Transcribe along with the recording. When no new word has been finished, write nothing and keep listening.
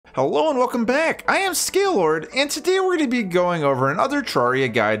Hello and welcome back. I am Scalelord, and today we're going to be going over another Terraria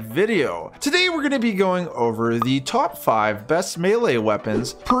guide video. Today we're going to be going over the top 5 best melee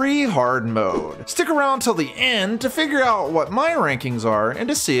weapons pre-hard mode. Stick around till the end to figure out what my rankings are and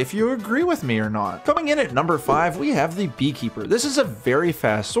to see if you agree with me or not. Coming in at number 5, we have the Beekeeper. This is a very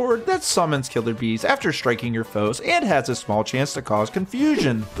fast sword that summons killer bees after striking your foes and has a small chance to cause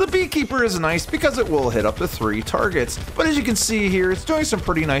confusion. The Beekeeper is nice because it will hit up to 3 targets, but as you can see here, it's doing some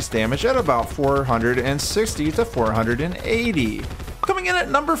pretty nice damage at about 460 to 480. Coming in at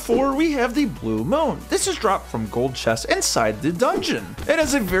number 4, we have the Blue Moon. This is dropped from gold chests inside the dungeon. It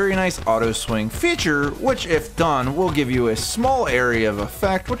has a very nice auto swing feature, which if done will give you a small area of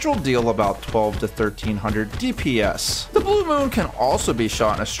effect, which will deal about 12 to 1300 DPS. The Blue Moon can also be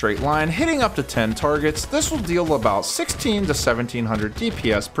shot in a straight line, hitting up to 10 targets. This will deal about 16 to 1700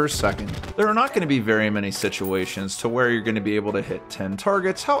 DPS per second. There are not going to be very many situations to where you're going to be able to hit 10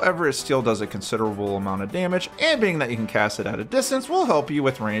 targets, however it still does a considerable amount of damage, and being that you can cast it at a distance will help you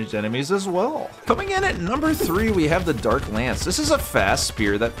with ranged enemies as well. Coming in at number 3, we have the Dark Lance. This is a fast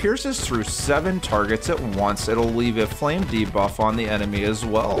spear that pierces through 7 targets at once. It'll leave a flame debuff on the enemy as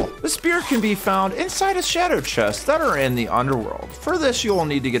well. The spear can be found inside a shadow chest that are in the underworld. For this, you'll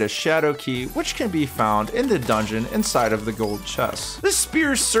need to get a shadow key, which can be found in the dungeon inside of the gold chest. This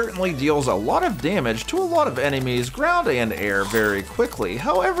spear certainly deals a lot of damage to a lot of enemies, ground and air, very quickly.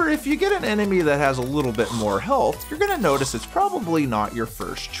 However, if you get an enemy that has a little bit more health, you're going to notice it's probably not your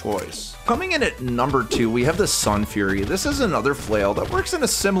first choice. Coming in at number 2, we have the Sun Fury. This is another flail that works in a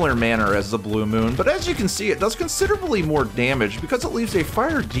similar manner as the Blue Moon, but as you can see, it does considerably more damage because it leaves a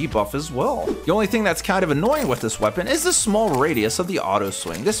fire debuff as well. The only thing that's kind of annoying with this weapon is the small radius of the auto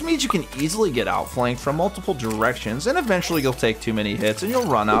swing. This means you can easily get outflanked from multiple directions, and eventually you'll take too many hits and you'll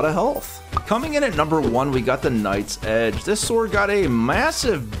run out of health. Coming in at number 1, we got the Knight's Edge. This sword got a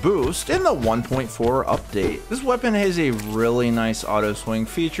massive boost in the 1.4 update. This weapon has a really nice auto swing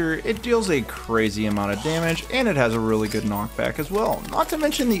feature. It deals a crazy amount of damage, and it has a really good knockback as well. Not to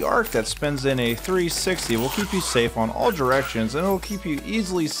mention the arc that spins in a 360 will keep you safe on all directions, and it will keep you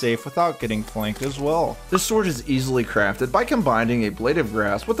easily safe without getting flanked as well. This sword is easily crafted by combining a Blade of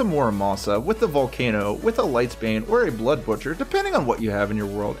Grass with a Muramasa, with a Volcano, with a Lightsbane, or a Blood Butcher, depending on what you have in your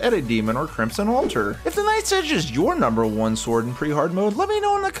world, at a Demon or Crimson Altar. If the Knight's Edge is your number 1 sword in pre-hard mode, let me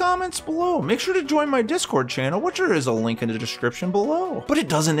know in the comments below. Make sure to join my Discord channel, which there is a link in the description below. But it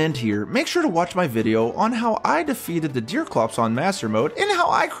doesn't end here. Make sure to watch my video on how I defeated the Deerclops on Master Mode and how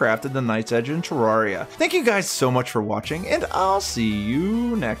I crafted the Knight's Edge in Terraria. Thank you guys so much for watching, and I'll see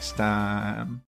you next time.